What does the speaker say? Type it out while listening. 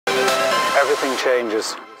everything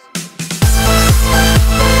changes.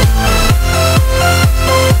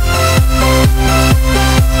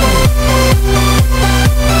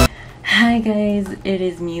 Hi guys, it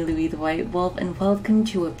is me, Louie the White Wolf, and welcome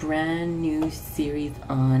to a brand new series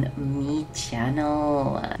on me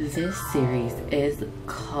channel. This series is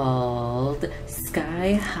called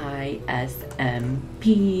SkyFalls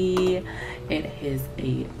SMP. It is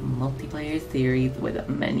a multiplayer series with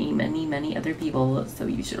many other people, so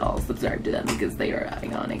you should all subscribe to them because they are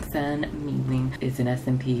iconic and amazing. It's an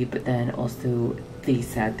SMP, but then also they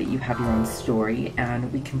said that you have your own story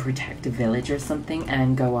and we can protect a village or something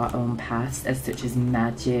and go our own paths, as such as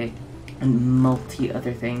magic and multi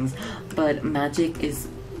other things. But magic is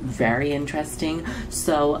very interesting,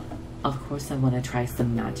 so of course I want to try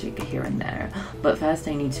some magic here and there, but first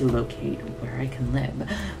I need to locate where I can live.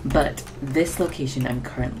 But this location I'm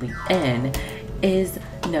currently in is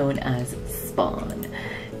known as Spawn,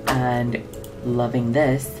 and loving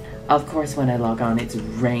this. Of course when I log on it's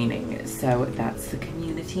raining, so that's the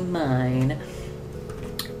community mine,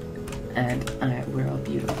 and we're all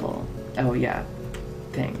beautiful. Oh yeah,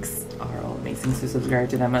 thanks are all amazing, so subscribe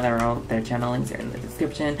to them, and their channel links are in the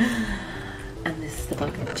description. And this is the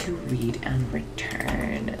book to read and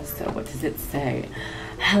return. So what does it say?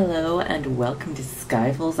 Hello and welcome to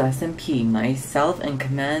SkyFalls SMP. Myself and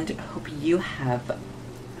Command hope you have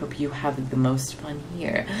the most fun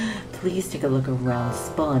here. Please take a look around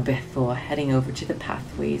Spawn before heading over to the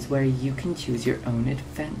pathways where you can choose your own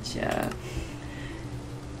adventure.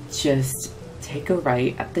 Just take a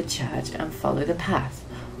right at the church and follow the path.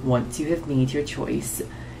 Once you have made your choice,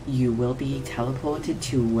 you will be teleported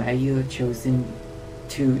to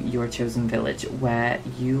your chosen village, where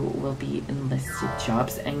you will be enlisted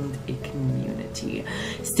jobs and a community.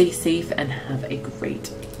 Stay safe and have a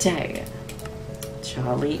great day.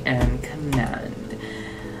 Charlie and Command.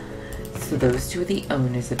 So those two are the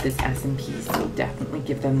owners of this SMP, so definitely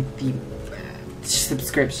give them the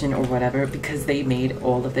subscription or whatever, because they made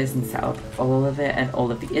all of this themselves. All of it and all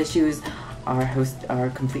of the issues are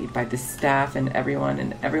completed by the staff and everyone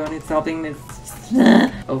is helping this.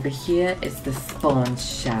 Over here is the spawn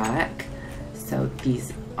shack. So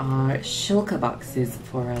these are shulker boxes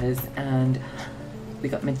for us, and we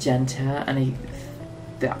got magenta, and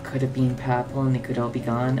that could have been purple and they could all be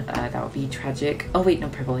gone. That would be tragic. Oh wait, no,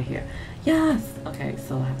 purple here. Yes! Okay,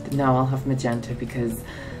 so I'll have magenta because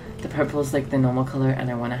the purple is like the normal color and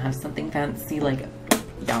I want to have something fancy, like,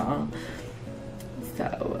 yeah.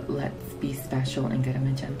 So let's be special and get a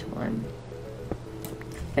magenta one.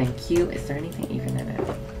 Thank you. Is there anything even in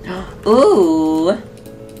it? Ooh!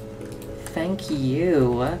 Thank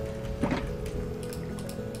you.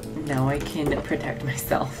 Now I can protect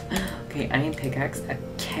myself. Okay, iron pickaxe, a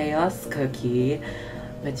chaos cookie,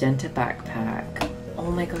 magenta backpack. Oh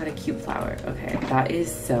my god, a cute flower. Okay, that is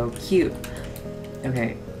so cute.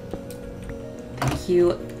 Okay. Thank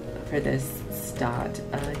you for this start.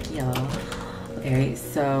 Yeah. Okay,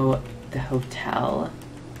 so the hotel.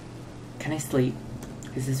 Can I sleep?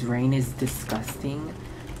 Because this rain is disgusting.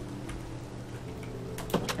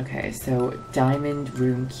 Okay, so diamond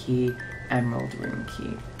room key, emerald room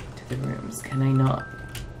key to the rooms. Can I not?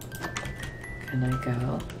 Can I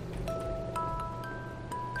go?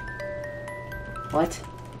 What?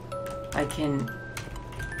 I can...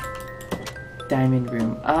 Diamond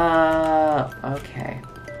room. Okay.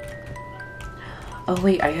 Oh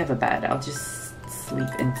wait, I have a bed. I'll just sleep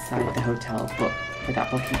inside the hotel book for that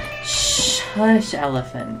booking. Shush,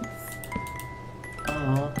 elephants.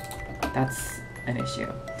 Oh, that's an issue.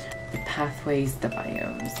 The pathways, the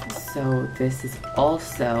biomes. So this is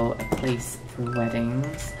also a place for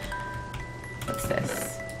weddings. What's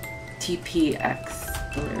this? TP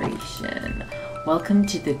exploration. Welcome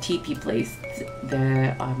to the TP place.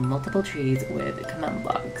 There are multiple trees with command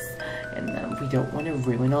blocks in them. We don't want to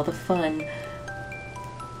ruin all the fun,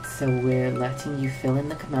 so we're letting you fill in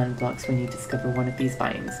the command blocks when you discover one of these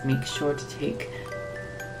biomes. Make sure to take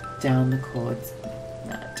down the cords.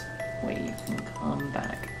 That way you can come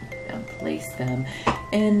back and place them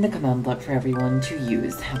in the command block for everyone to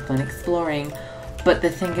use. Have fun exploring. But the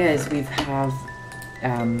thing is,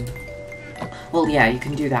 well, yeah, you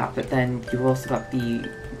can do that, but then you've also got the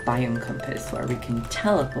biome compass where we can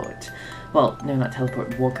teleport. Well, no, not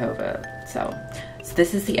teleport, walk over. So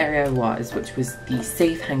this is the area I was, which was the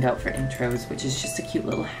safe hangout for intros, which is just a cute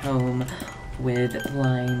little home with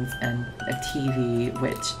blinds and a TV,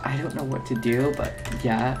 which I don't know what to do, but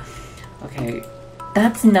yeah. Okay,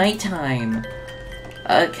 that's nighttime.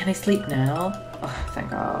 Can I sleep now? Oh, thank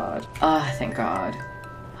God. Oh, thank God.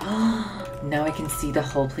 Now I can see the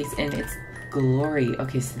whole place, and it's glory.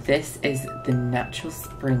 Okay, so this is the natural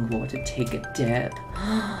spring water. Take a dip.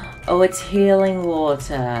 Oh, it's healing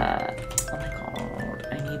water. Oh my god.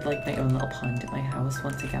 I need like my own little pond at my house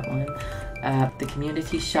once I get one. The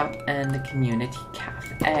community shop and the community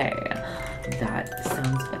cafe. That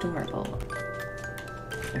sounds adorable.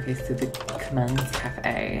 Okay, so the commands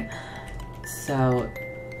cafe. So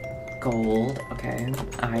gold. Okay,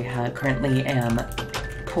 I currently am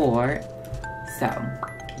poor. So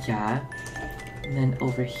yeah. And then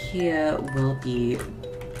over here will be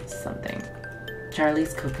something.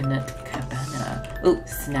 Charlie's Coconut Cabana. Oh,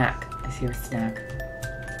 snack. I see a snack.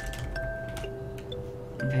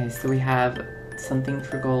 Okay, so we have something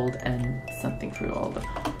for gold and something for gold.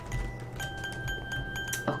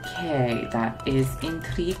 Okay, that is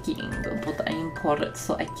intriguing, but I'm poor,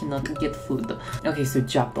 so I cannot get food. Okay, so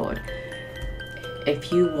job board.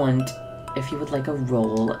 If you would like a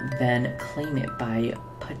role, then claim it by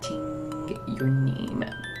putting your name.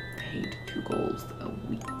 Paid 2 gold a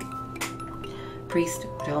week. Priest,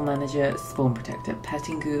 hotel manager, spawn protector,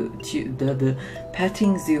 petting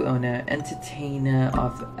zoo owner, entertainer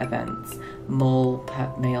of events, male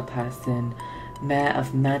person, mayor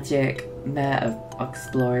of magic, mayor of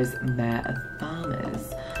explorers, mayor of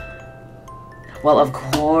farmers. Well, of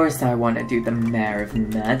course I want to do the mayor of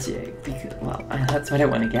magic because, well, that's what I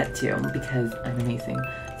want to get to because I'm amazing.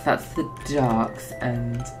 So that's the docks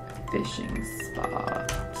and fishing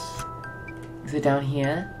spot. So down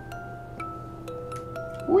here.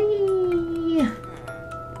 Whee!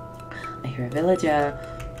 I hear a villager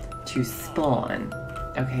to spawn.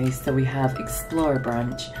 Okay, so we have Explorer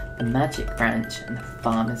branch, the Magic branch, and the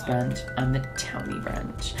Farmers branch, and the Townie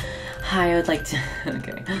branch. Hi, I would like to...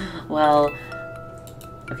 Okay, well...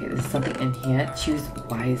 Okay, there's something in here. Choose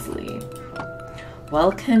wisely.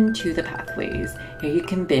 Welcome to the Pathways. Here you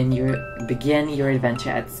can begin your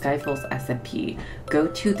adventure at SkyFalls SMP. Go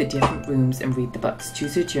to the different rooms and read the books.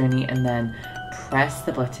 Choose your journey and then press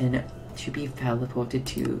the button to be teleported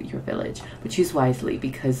to your village. But choose wisely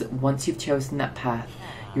because once you've chosen that path,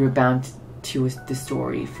 you're bound to the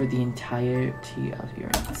story for the entirety of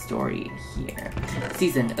your story here.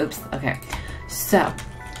 Season. Oops. Okay. So,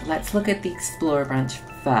 let's look at the Explorer branch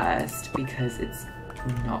first because it's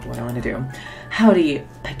not what I want to do. Howdy,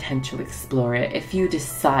 potential explorer. If you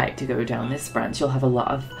decide to go down this branch, you'll have a lot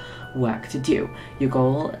of work to do. Your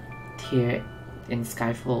goal here in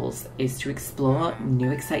SkyFalls is to explore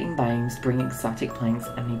new exciting biomes, bring exotic plants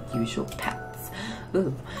and unusual pets.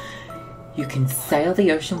 Ooh. You can sail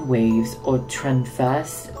the ocean waves or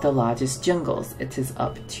traverse the largest jungles. It is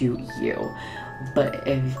up to you. But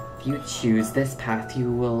if you choose this path,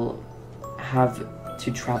 you will have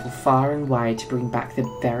to travel far and wide to bring back the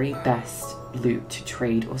very best loot to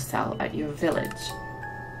trade or sell at your village.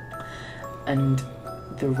 And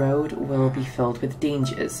the road will be filled with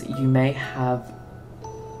dangers. You may have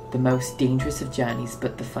the most dangerous of journeys,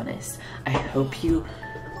 but the funnest. I hope you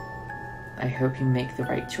make the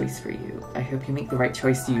right choice for you. I hope you make the right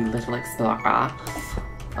choice, you little explorer.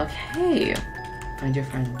 Okay, find your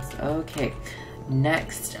friends. Okay,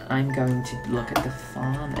 next I'm going to look at the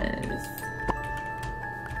farmers.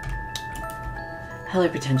 Hello,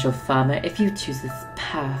 potential farmer. If you choose this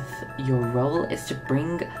path, your role is to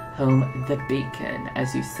bring home the bacon,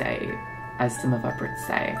 as you say, as some of our Brits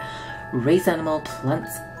say. Raise animal,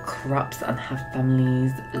 plants, crops, and have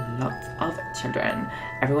families, lots of children.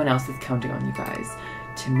 Everyone else is counting on you guys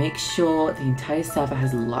to make sure the entire server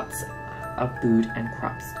has lots of food and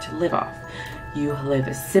crops to live off. You live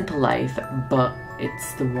a simple life, but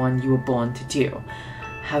it's the one you were born to do.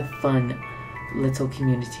 Have fun. Little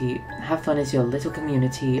community. Have fun as your little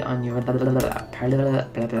community on your blah blah blah blah blah blah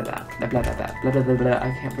blah blah blah.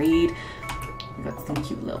 I can't read. We've got some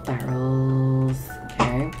cute little barrels.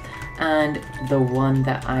 Okay. And the one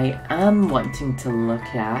that I am wanting to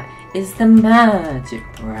look at is the Magic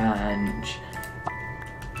branch.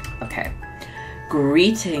 Okay.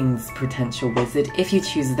 Greetings, potential wizard. If you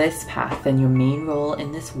choose this path, then your main role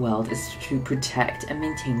in this world is to protect and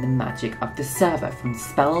maintain the magic of the server, from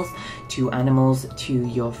spells to animals to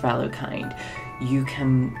your fellow kind. You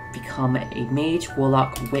can become a mage,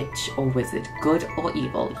 warlock, witch, or wizard, good or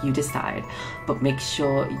evil, you decide, but make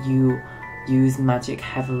sure you use magic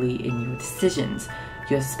heavily in your decisions.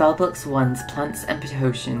 Your spellbooks, wands, plants, and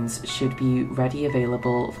potions should be ready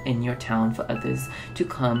available in your town for others to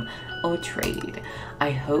come or trade. I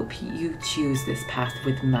hope you choose this path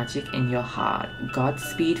with magic in your heart.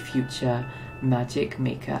 Godspeed, future magic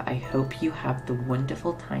maker. I hope you have the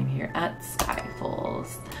wonderful time here at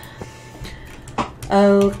SkyFalls.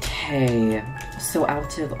 Okay, so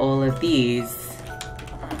out of all of these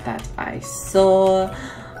that I saw,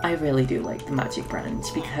 I really do like the magic branch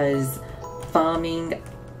because farming,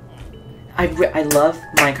 I love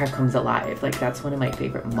Minecraft Comes Alive. Like, that's one of my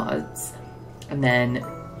favorite mods. And then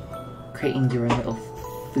creating your own little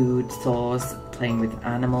food source, playing with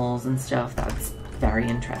animals and stuff, that's very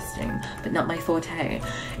interesting, but not my forte.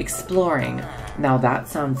 Exploring, now that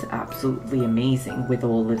sounds absolutely amazing with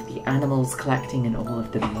all of the animals collecting and all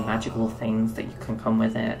of the magical things that you can come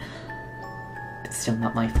with it, but still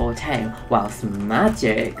not my forte. Whilst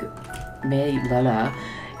magic, Lala,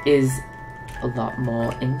 is a lot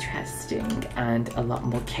more interesting and a lot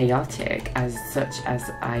more chaotic, as such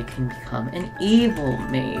as I can become an evil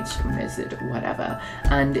mage, wizard, whatever,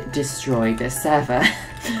 and destroy this server.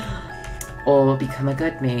 Or become a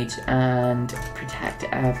good mage and protect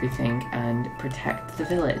everything and protect the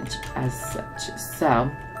village as such. So,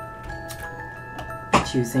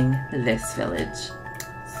 choosing this village.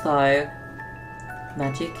 So,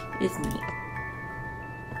 magic is me.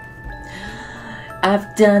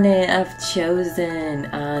 I've done it, I've chosen,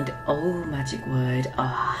 and oh, magic wood.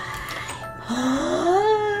 Are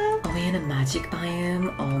we in a magic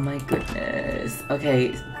biome? Oh my goodness.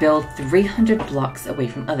 Okay, build 300 blocks away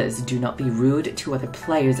from others. Do not be rude to other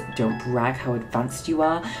players. Don't brag how advanced you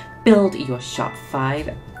are. Build your shop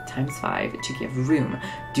 5 times 5 to give room.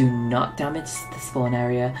 Do not damage the spawn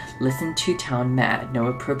area. Listen to town mayor. No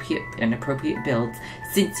inappropriate builds.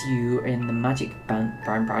 Since you are in the magic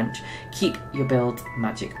branch, keep your builds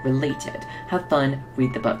magic related. Have fun,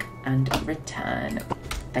 read the book, and return.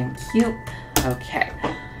 Thank you. Okay.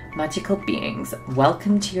 Magical beings,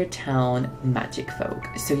 welcome to your town, magic folk.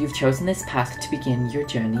 So you've chosen this path to begin your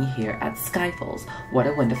journey here at SkyFalls. What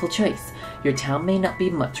a wonderful choice. Your town may not be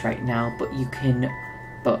much right now, but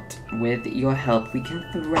with your help, we can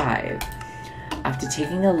thrive. After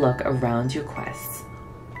taking a look around your quest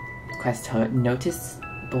hut, notice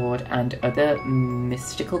board, and other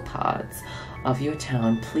mystical parts of your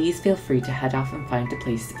town, please feel free to head off and find a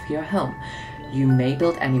place for your home. You may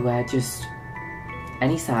build anywhere, just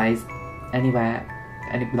any size, anywhere,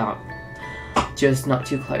 any block, just not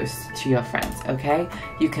too close to your friends, okay?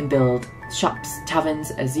 You can build shops, taverns,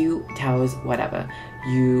 a zoo, towers, whatever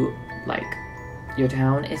you like. Your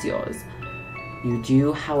town is yours. You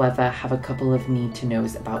do, however, have a couple of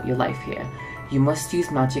need-to-knows about your life here. You must use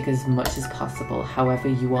magic as much as possible, however,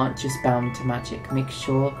 you aren't just bound to magic. Make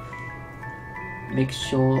sure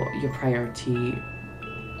your priority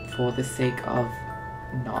for the sake of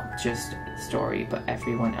not just story, but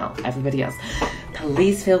everybody else.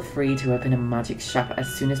 Please feel free to open a magic shop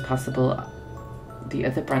as soon as possible. The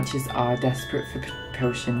other branches are desperate for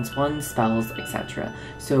potions, wands, spells, etc.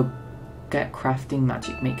 So get crafting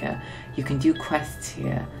magic maker. You can do quests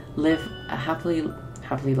here, live a happily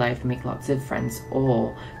life and make lots of friends,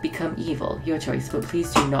 or become evil, your choice, but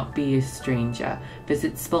please do not be a stranger.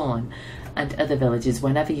 Visit Spawn and other villages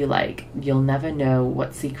whenever you like. You'll never know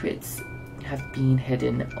what secrets have been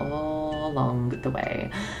hidden all along the way.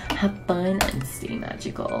 Have fun and stay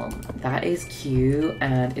magical. That is cute,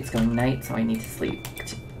 and it's going night, so I need to sleep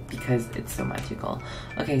because it's so magical.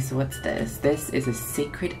 Okay, so what's this? This is a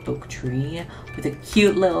sacred oak tree with a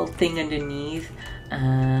cute little thing underneath.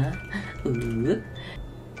 Ooh.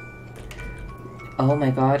 Oh my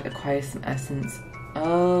god, acquire some essence.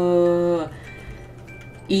 Oh.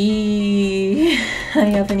 I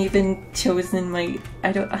haven't even chosen my,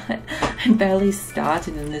 I'm barely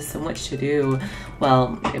started and there's so much to do.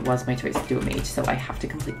 Well, it was my choice to do a mage, so I have to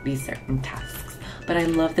complete these certain tasks. But I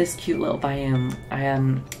love this cute little biome.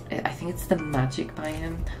 I think it's the magic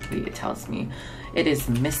biome. Wait, it tells me. It is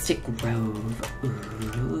Mystic Grove.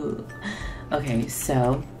 Ooh. Okay,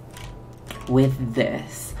 so with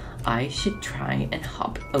this, I should try and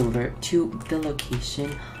hop over to the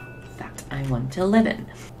location that I want to live in.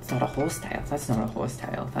 It's not a horse tail. That's not a horse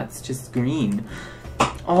tail. That's just green.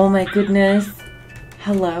 Oh my goodness.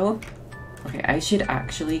 Hello? Okay, I should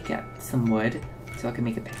actually get some wood so I can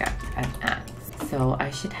make a pickaxe and axe. So I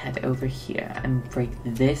should head over here and break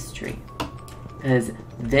this tree because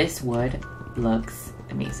this wood looks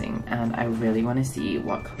amazing and I really want to see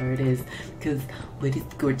what color it is because wood is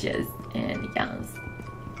gorgeous and yes.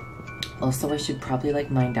 Also, I should probably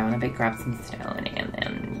like mine down a bit, grab some stone, and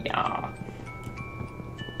then yeah.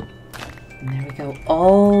 And there we go.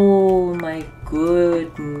 Oh my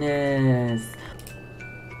goodness.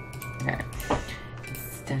 Okay.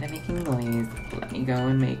 Instead of making noise, let me go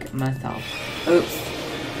and make myself. Oops.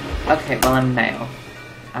 Okay, well I'm male.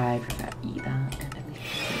 I prefer either. And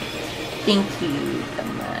thank you so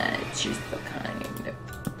much. You're so kind.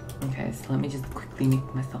 Okay, so let me just quickly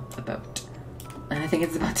make myself a boat. And I think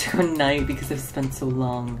it's about to go night because I've spent so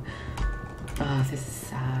long. Oh, this is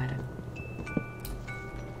sad.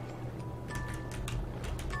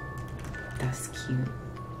 cute.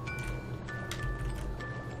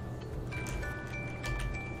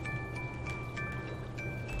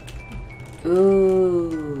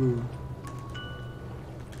 Ooh.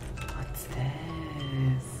 What's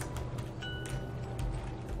this?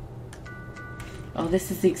 Oh,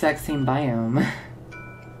 this is the exact same biome.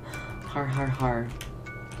 Har har har.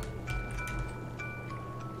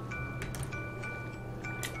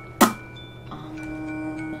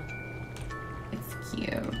 It's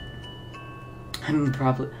cute. I'm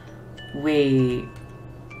probably... Wait.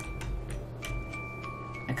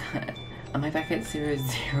 I can't... Am I back at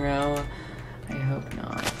 0-0? I hope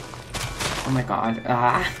not. Oh my god.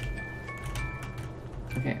 Ah!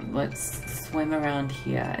 Okay, let's swim around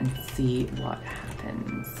here and see what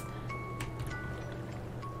happens.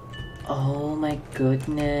 Oh my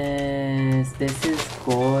goodness. This is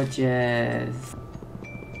gorgeous.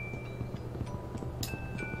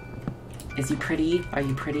 Is he pretty? Are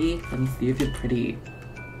you pretty? Let me see if you're pretty.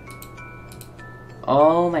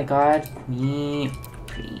 Oh my god. Me.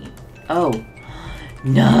 Pretty. Oh.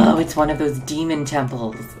 No, it's one of those demon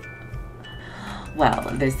temples. Well,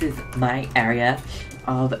 this is my area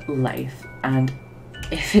of life, and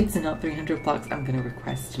if it's not 300 blocks, I'm gonna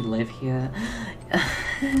request to live here.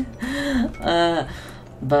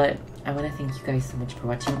 But I want to thank you guys so much for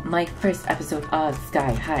watching my first episode of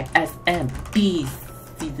SkyFalls SMP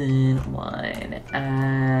Season 1.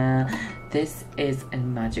 This is a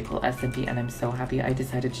magical SMP, and I'm so happy I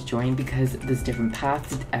decided to join because there's different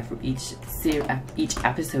paths. Each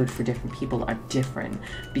episode for different people are different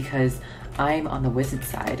because I'm on the wizard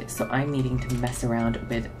side, so I'm needing to mess around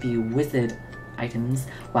with the wizard items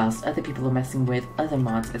whilst other people are messing with other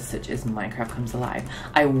mods such as Minecraft Comes Alive.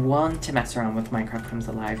 I want to mess around with Minecraft Comes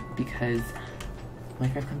Alive because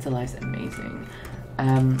Minecraft Comes Alive is amazing.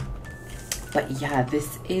 But yeah,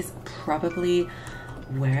 this is probably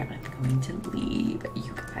where I'm going to leave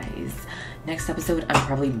you guys. Next episode, I'm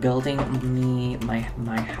probably building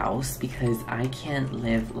my house because I can't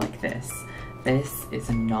live like this. This is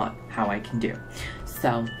not how I can do.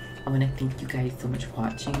 So I want to thank you guys so much for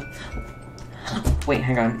watching. Wait,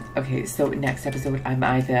 hang on. Okay, so next episode, I'm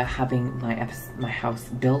either having my house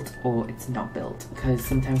built or it's not built, because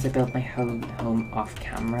sometimes I build my home off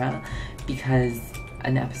camera because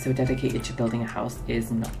an episode dedicated to building a house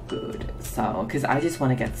is not good. So, because I just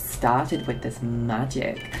want to get started with this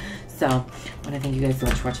magic. So, I want to thank you guys so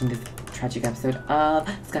much for watching this tragic episode of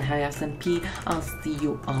SkyFalls SMP. I'll see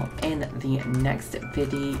you all in the next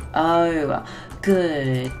video. Oh,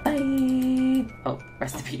 goodbye. Oh,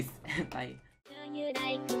 rest in peace. Bye. Do you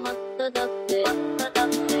like hot dog?